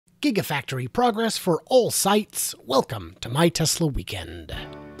GigaFactory Progress for all sites. Welcome to MyTeslaWeekend.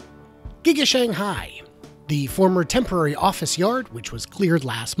 Giga Shanghai, the former temporary office yard, which was cleared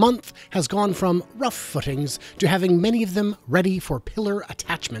last month, has gone from rough footings to having many of them ready for pillar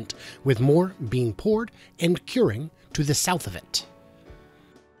attachment, with more being poured and curing to the south of it.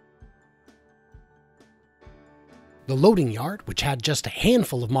 The loading yard, which had just a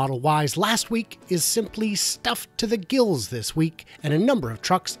handful of Model Ys last week, is simply stuffed to the gills this week, and a number of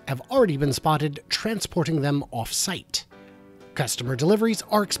trucks have already been spotted transporting them off-site. Customer deliveries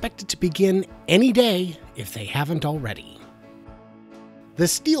are expected to begin any day if they haven't already. The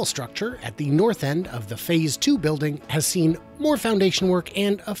steel structure at the north end of the Phase 2 building has seen more foundation work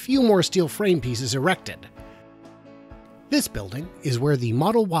and a few more steel frame pieces erected. This building is where the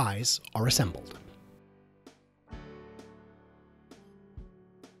Model Ys are assembled.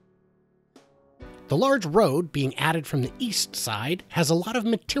 The large road being added from the east side has a lot of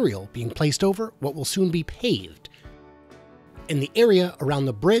material being placed over what will soon be paved. And the area around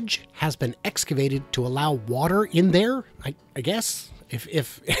the bridge has been excavated to allow water in there, I guess.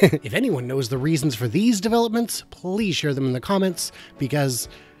 If anyone knows the reasons for these developments, please share them in the comments, because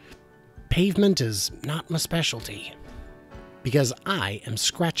pavement is not my specialty. Because I am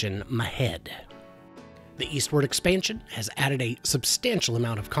scratching my head. The eastward expansion has added a substantial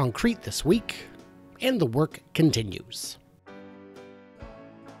amount of concrete this week, and the work continues.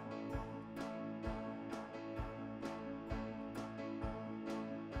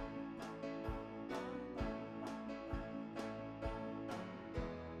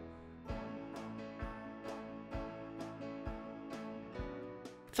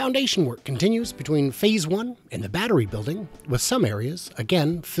 Foundation work continues between Phase 1 and the battery building, with some areas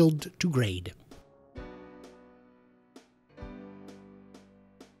again filled to grade.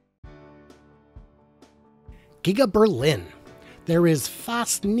 Giga Berlin. There is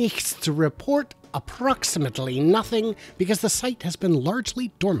fast nichts to report, approximately nothing, because the site has been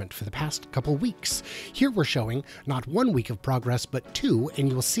largely dormant for the past couple weeks. Here we're showing not 1 week of progress, but 2,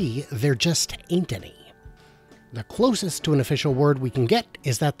 and you'll see there just ain't any. The closest to an official word we can get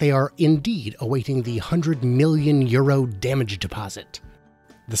is that they are indeed awaiting the €100 million damage deposit.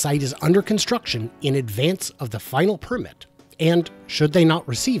 The site is under construction in advance of the final permit, and should they not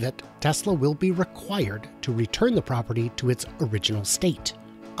receive it, Tesla will be required to return the property to its original state.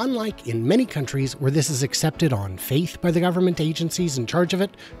 Unlike in many countries where this is accepted on faith by the government agencies in charge of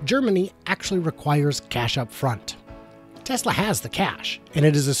it, Germany actually requires cash up front. Tesla has the cash, and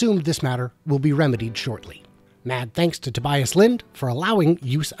it is assumed this matter will be remedied shortly. Mad thanks to Tobias Lindh for allowing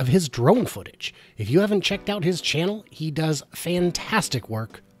use of his drone footage. If you haven't checked out his channel, he does fantastic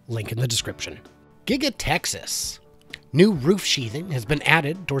work. Link in the description. Giga Texas. New roof sheathing has been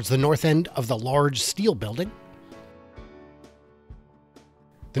added towards the north end of the large steel building.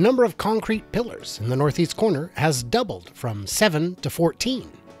 The number of concrete pillars in the northeast corner has doubled from 7 to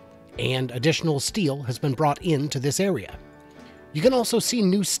 14, and additional steel has been brought into this area. You can also see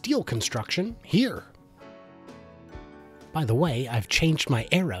new steel construction here. By the way, I've changed my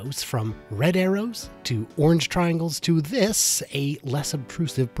arrows from red arrows to orange triangles to this, a less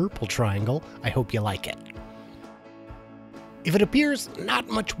obtrusive purple triangle. I hope you like it. If it appears not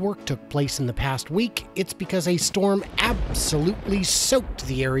much work took place in the past week, it's because a storm absolutely soaked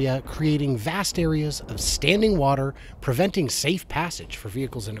the area, creating vast areas of standing water, preventing safe passage for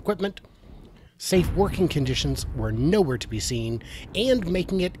vehicles and equipment. Safe working conditions were nowhere to be seen, and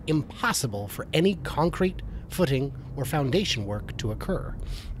making it impossible for any concrete, footing, or foundation work to occur.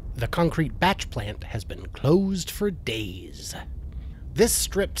 The concrete batch plant has been closed for days. This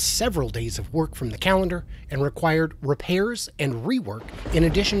stripped several days of work from the calendar and required repairs and rework in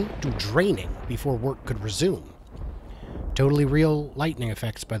addition to draining before work could resume. Totally real lightning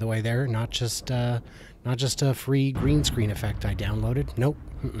effects, by the way, there, not just a free green screen effect I downloaded. Nope.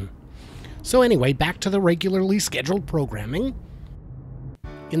 So anyway, back to the regularly scheduled programming.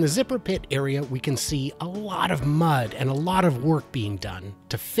 In the zipper pit area, we can see a lot of mud and a lot of work being done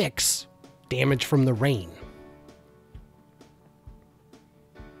to fix damage from the rain.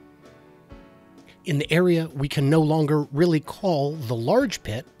 In the area we can no longer really call the large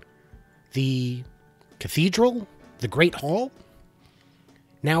pit, the cathedral, the Great Hall,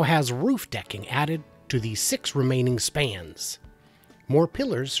 now has roof decking added to the 6 remaining spans. More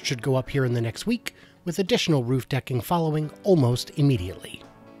pillars should go up here in the next week, with additional roof decking following almost immediately.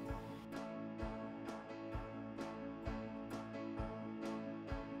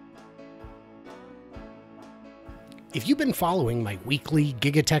 If you've been following my weekly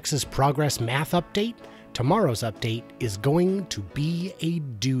Giga Texas progress math update, tomorrow's update is going to be a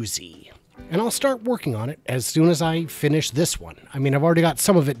doozy. and I'll start working on it as soon as I finish this one. I mean, I've already got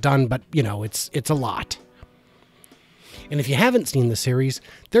some of it done, but you know, it's a lot. And if you haven't seen the series,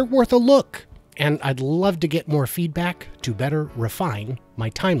 they're worth a look, and I'd love to get more feedback to better refine my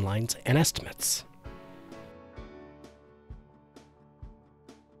timelines and estimates.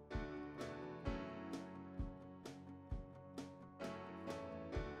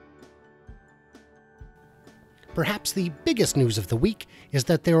 Perhaps the biggest news of the week is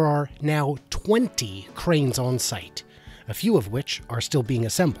that there are now 20 cranes on site, a few of which are still being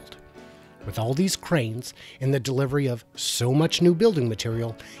assembled. With all these cranes and the delivery of so much new building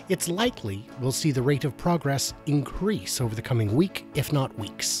material, it's likely we'll see the rate of progress increase over the coming week, if not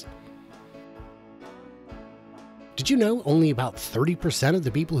weeks. Did you know only about 30% of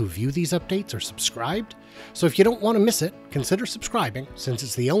the people who view these updates are subscribed? So if you don't want to miss it, consider subscribing, since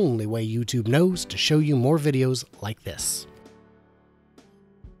it's the only way YouTube knows to show you more videos like this.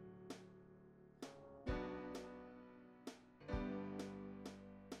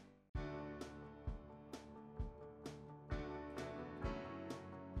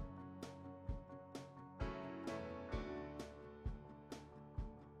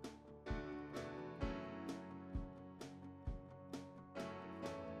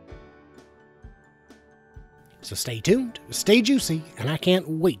 So stay tuned, stay juicy, and I can't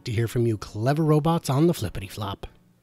wait to hear from you clever robots on the flippity flop.